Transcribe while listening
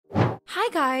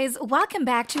guys, welcome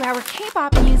back to our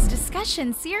K-pop news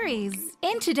discussion series.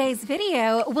 In today's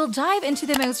video, we'll dive into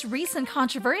the most recent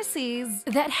controversies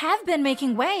that have been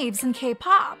making waves in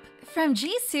K-pop. From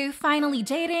Jisoo finally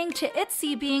dating to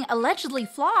ITZY being allegedly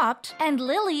flopped and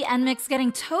Lily and NMIXX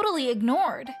getting totally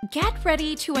ignored. Get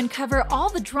ready to uncover all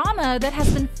the drama that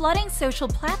has been flooding social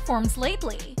platforms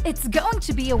lately. It's going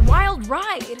to be a wild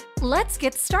ride. Let's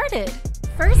get started.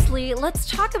 Firstly, let's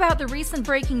talk about the recent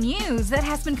breaking news that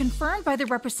has been confirmed by the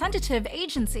representative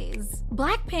agencies.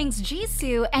 Blackpink's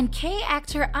Jisoo and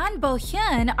K-actor An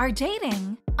Bo-hyun are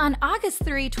dating. On August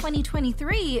 3,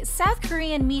 2023, South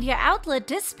Korean media outlet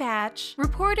Dispatch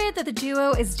reported that the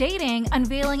duo is dating,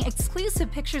 unveiling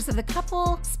exclusive pictures of the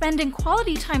couple spending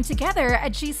quality time together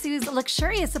at Jisoo's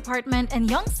luxurious apartment in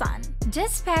Yongsan.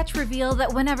 Dispatch revealed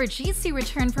that whenever Jisoo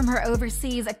returned from her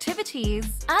overseas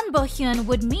activities, An Bo-hyun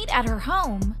would meet at her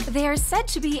home. They are said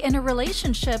to be in a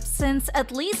relationship since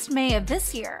at least May of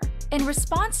this year. In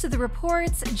response to the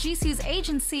reports, Jisoo's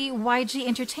agency YG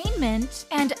Entertainment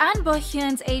and An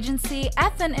Bo-hyun's agency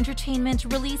FN Entertainment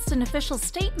released an official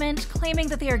statement claiming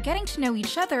that they are getting to know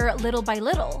each other little by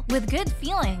little, with good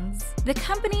feelings. The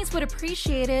companies would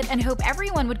appreciate it and hope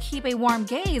everyone would keep a warm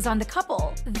gaze on the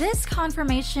couple. This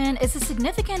confirmation is a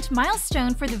significant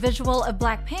milestone for the visual of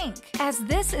Blackpink, as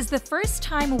this is the first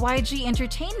time YG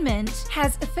Entertainment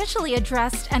has officially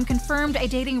addressed and confirmed a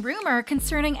dating rumor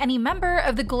concerning any member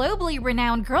of the globally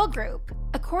renowned girl group.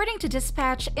 According to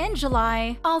Dispatch, in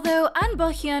July, although An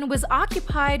Bo-hyun was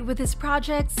occupied with his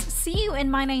projects See You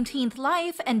in My 19th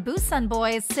Life and Busan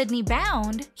Boys Sydney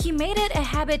Bound, he made it a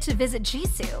habit to visit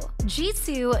Jisoo.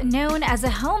 Jisoo, known as a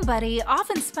homebody,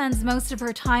 often spends most of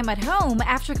her time at home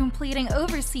after completing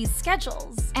overseas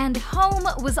schedules, and home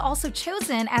was also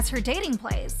chosen as her dating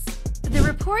place. The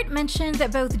report mentioned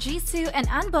that both Jisoo and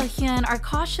An Bo-hyun are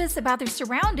cautious about their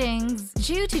surroundings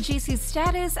due to Jisoo's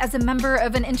status as a member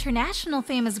of an international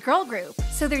famous girl group,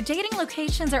 so their dating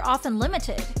locations are often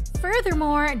limited.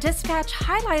 Furthermore, Dispatch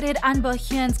highlighted An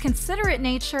Bo-hyun's considerate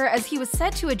nature as he was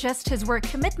said to adjust his work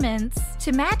commitments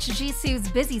to match Jisoo's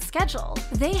busy schedule.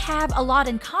 They have a lot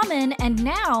in common, and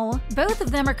now, both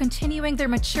of them are continuing their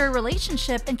mature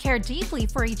relationship and care deeply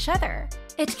for each other.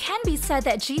 It can be said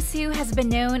that Jisoo has been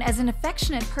known as an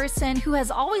affectionate person who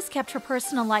has always kept her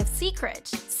personal life secret.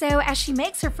 So as she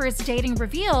makes her first dating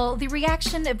reveal, the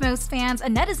reaction of most fans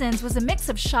and netizens was a mix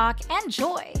of shock and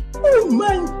joy. Oh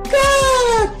my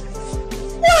god!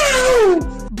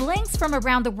 Wow! Blinks from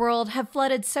around the world have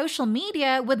flooded social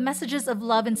media with messages of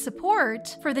love and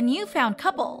support for the newfound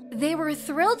couple. They were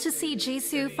thrilled to see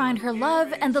Jisoo find her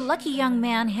love, and the lucky young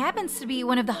man happens to be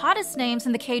one of the hottest names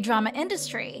in the K-drama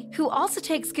industry, who also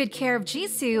takes good care of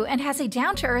Jisoo and has a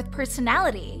down-to-earth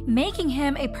personality, making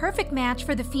him a perfect match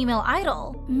for the female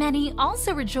idol. Many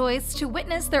also rejoiced to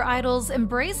witness their idols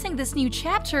embracing this new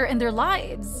chapter in their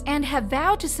lives, and have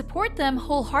vowed to support them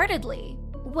wholeheartedly.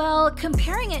 Well,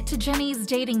 comparing it to Jennie's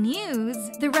dating news,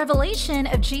 the revelation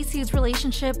of Jisoo's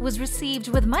relationship was received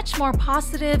with much more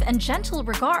positive and gentle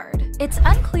regard. It's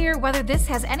unclear whether this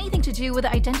has anything to do with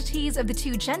the identities of the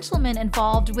two gentlemen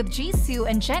involved with Jisoo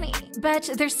and Jennie, but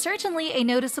there's certainly a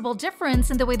noticeable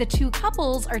difference in the way the two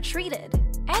couples are treated.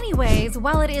 Anyways,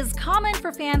 while it is common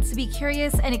for fans to be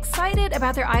curious and excited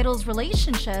about their idols'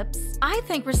 relationships, I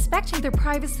think respecting their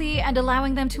privacy and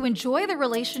allowing them to enjoy their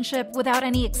relationship without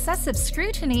any excessive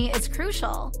scrutiny is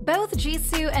crucial. Both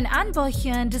Jisoo and An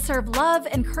Bo-hyun deserve love,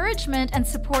 encouragement, and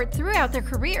support throughout their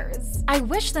careers. I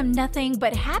wish them nothing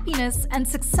but happiness and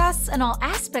success in all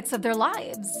aspects of their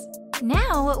lives.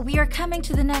 Now, we are coming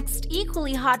to the next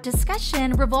equally hot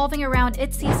discussion revolving around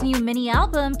ITZY's new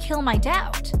mini-album, Kill My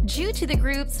Doubt. Due to the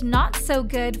group's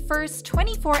not-so-good first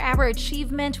 24-hour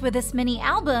achievement with this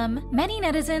mini-album, many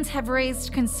netizens have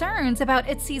raised concerns about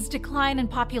ITZY's decline in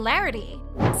popularity.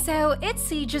 So,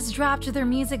 ITZY just dropped their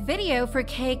music video for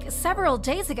Cake several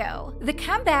days ago. The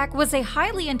comeback was a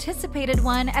highly anticipated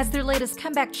one, as their latest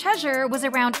comeback treasure was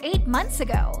around 8 months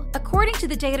ago. According to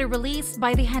the data released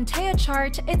by the Hanteo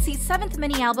chart, ITZY's 7th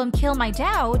mini-album Kill My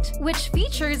Doubt, which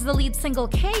features the lead single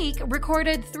Cake,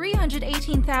 recorded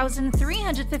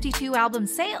 318,352 album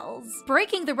sales,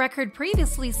 breaking the record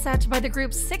previously set by the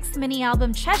group's 6th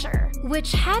mini-album Treasure,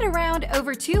 which had around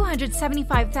over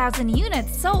 275,000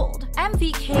 units sold.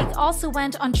 MV Cake also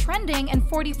went on trending in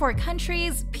 44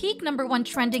 countries, peak #1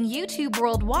 trending YouTube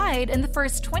worldwide in the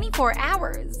first 24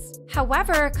 hours.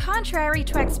 However, contrary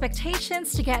to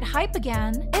expectations to get hype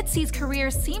again, ITZY's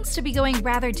career seems to be going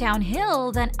rather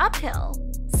downhill than uphill.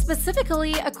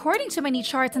 Specifically, according to many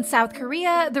charts in South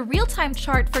Korea, the real-time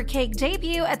chart for Cake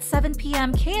debut at 7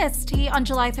 p.m. KST on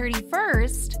July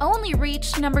 31st only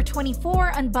reached number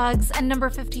 24 on Bugs and number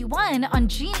 51 on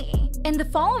Genie. In the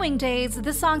following days,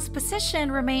 the song's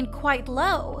position remained quite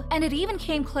low, and it even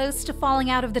came close to falling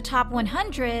out of the top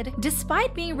 100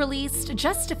 despite being released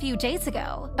just a few days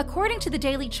ago. According to the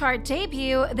daily chart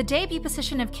debut, the debut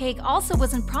position of Cake also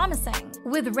wasn't promising,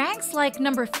 with ranks like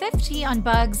number 50 on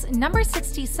Bugs, number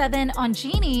 67 on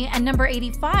Genie, and number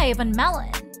 85 on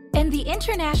Melon. In the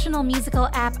international musical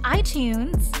app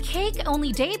iTunes, Cake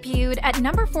only debuted at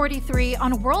number 43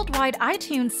 on worldwide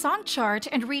iTunes song chart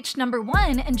and reached number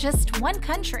 1 in just one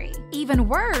country. Even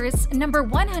worse, number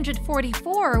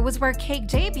 144 was where Cake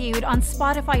debuted on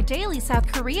Spotify Daily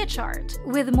South Korea chart,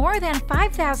 with more than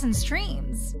 5,000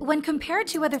 streams. When compared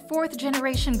to other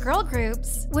fourth-generation girl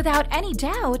groups, without any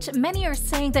doubt, many are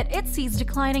saying that ITZY's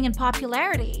declining in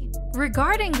popularity.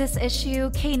 Regarding this issue,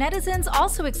 K-netizens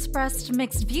also expressed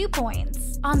mixed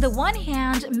viewpoints. On the one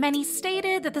hand, many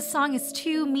stated that the song is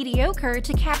too mediocre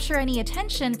to capture any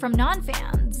attention from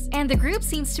non-fans, and the group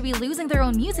seems to be losing their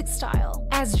own music style.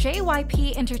 As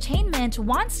JYP Entertainment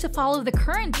wants to follow the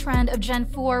current trend of Gen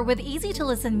 4 with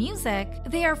easy-to-listen music,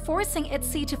 they are forcing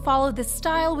ITZY to follow this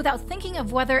style without thinking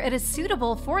of whether it is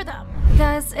suitable for them.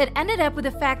 Thus, it ended up with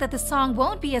the fact that the song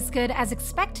won't be as good as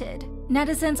expected.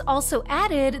 Netizens also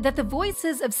added that the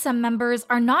voices of some members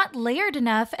are not layered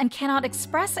enough and cannot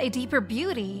express a deeper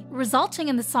beauty, resulting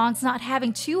in the songs not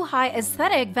having too high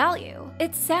aesthetic value.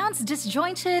 It sounds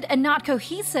disjointed and not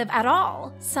cohesive at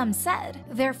all, some said.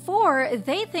 Therefore,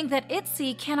 they think that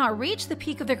ITZY cannot reach the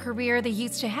peak of their career they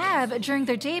used to have during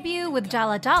their debut with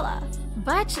Dala Dala.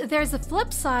 But there's a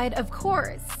flip side, of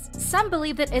course. Some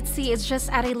believe that ITZY is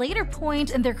just at a later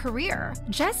point in their career.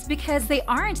 Just because they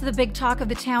aren't the big talk of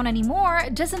the town anymore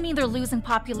doesn't mean they're losing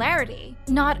popularity.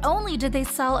 Not only did they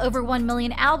sell over 1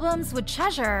 million albums with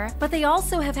Treasure, but they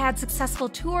also have had successful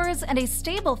tours and a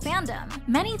stable fandom.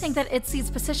 Many think that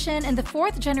ITZY's position in the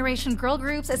fourth-generation girl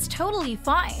groups is totally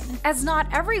fine, as not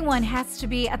everyone has to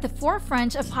be at the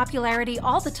forefront of popularity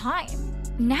all the time.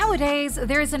 Nowadays,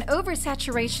 there is an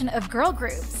oversaturation of girl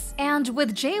groups, and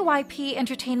with JYP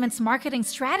Entertainment's marketing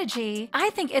strategy, I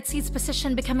think ITZY's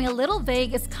position becoming a little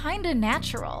vague is kinda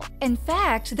natural. In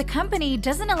fact, the company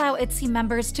doesn't allow ITZY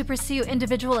members to pursue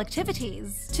individual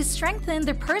activities to strengthen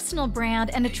their personal brand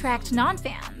and attract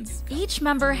non-fans. Each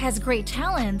member has great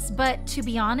talents, but to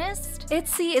be honest,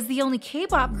 ITZY is the only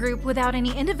K-pop group without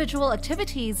any individual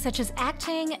activities such as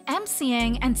acting,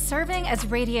 emceeing, and serving as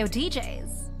radio DJs.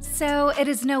 So it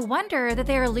is no wonder that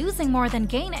they are losing more than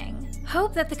gaining.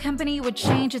 Hope that the company would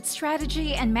change its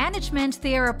strategy and management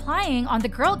they are applying on the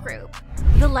girl group.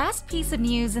 The last piece of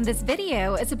news in this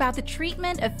video is about the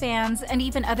treatment of fans and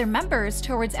even other members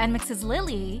towards NMIXX's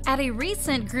Lily at a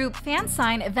recent group fan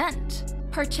sign event.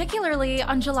 Particularly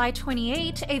on July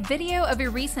 28, a video of a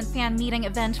recent fan meeting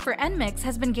event for NMIXX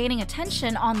has been gaining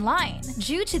attention online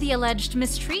due to the alleged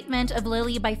mistreatment of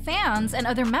Lily by fans and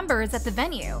other members at the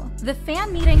venue. The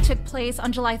fan meeting took place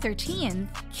on July 13th,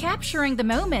 capturing the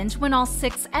moment when all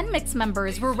 6 NMIXX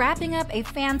members were wrapping up a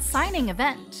fan signing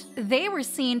event. They were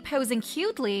seen posing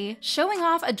cutely, showing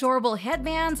off adorable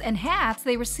headbands and hats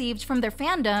they received from their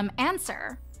fandom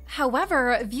Answer.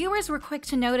 However, viewers were quick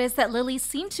to notice that Lily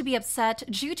seemed to be upset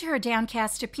due to her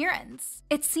downcast appearance.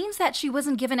 It seems that she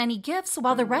wasn't given any gifts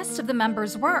while the rest of the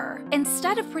members were.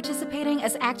 Instead of participating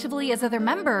as actively as other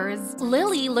members,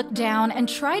 Lily looked down and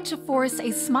tried to force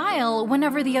a smile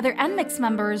whenever the other NMIXX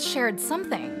members shared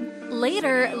something.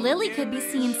 Later, Lily could be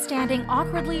seen standing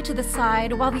awkwardly to the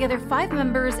side while the other 5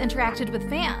 members interacted with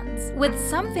fans, with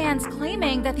some fans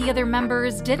claiming that the other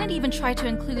members didn't even try to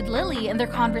include Lily in their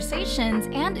conversations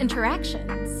and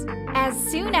interactions. As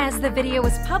soon as the video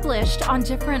was published on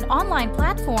different online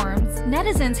platforms,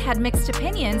 netizens had mixed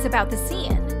opinions about the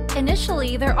scene.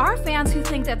 Initially, there are fans who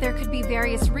think that there could be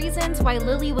various reasons why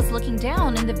Lily was looking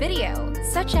down in the video,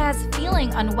 such as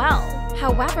feeling unwell.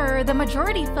 However, the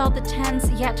majority felt the tense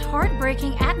yet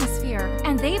heartbreaking atmosphere,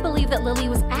 and they believe that Lily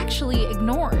was actually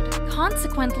ignored.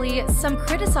 Consequently, some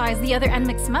criticized the other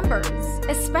NMIXX members,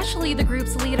 especially the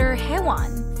group's leader,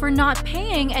 Haewon, for not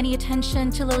paying any attention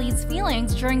to Lily's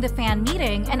feelings during the fan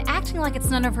meeting and acting like it's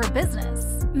none of her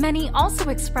business. Many also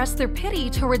expressed their pity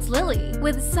towards Lily,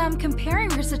 with some comparing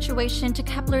her situation to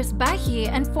Kepler's Bahi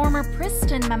and former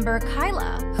Pristin member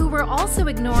Kyla, who were also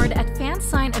ignored at fan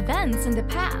sign events in the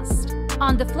past.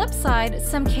 On the flip side,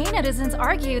 some K-netizens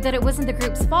argued that it wasn't the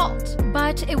group's fault,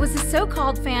 but it was the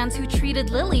so-called fans who treated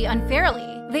Lily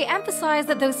unfairly. They emphasized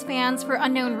that those fans, for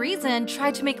unknown reason,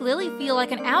 tried to make Lily feel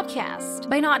like an outcast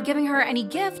by not giving her any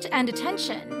gift and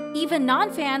attention. Even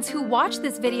non-fans who watched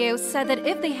this video said that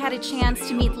if they had a chance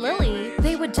to meet Lily,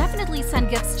 they would definitely send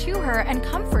gifts to her and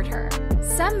comfort her.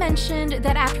 Some mentioned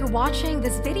that after watching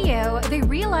this video, they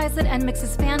realized that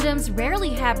NMIXX's fandoms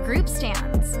rarely have group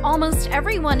stans. Almost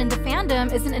everyone in the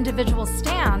fandom is an individual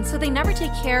stan, so they never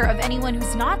take care of anyone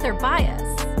who's not their bias.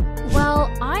 Well,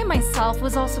 I myself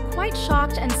was also quite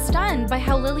shocked and stunned by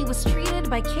how Lily was treated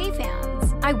by K-fans.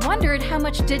 I wondered how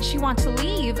much did she want to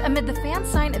leave amid the fan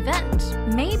sign event.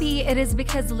 Maybe it is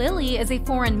because Lily is a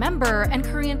foreign member and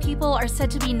Korean people are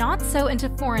said to be not so into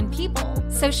foreign people,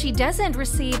 so she doesn't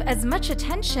receive as much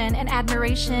attention and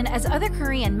admiration as other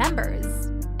Korean members.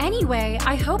 Anyway,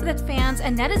 I hope that fans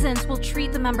and netizens will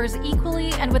treat the members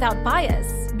equally and without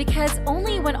bias, because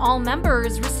only when all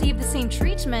members receive the same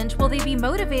treatment will they be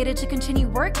motivated to continue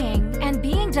working and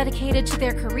being dedicated to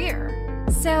their career.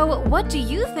 So, what do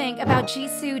you think about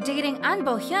Jisoo dating An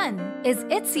Bo-hyun? Is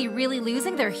ITZY really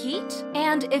losing their heat?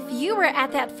 And if you were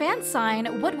at that fan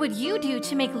sign, what would you do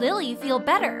to make Lily feel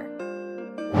better?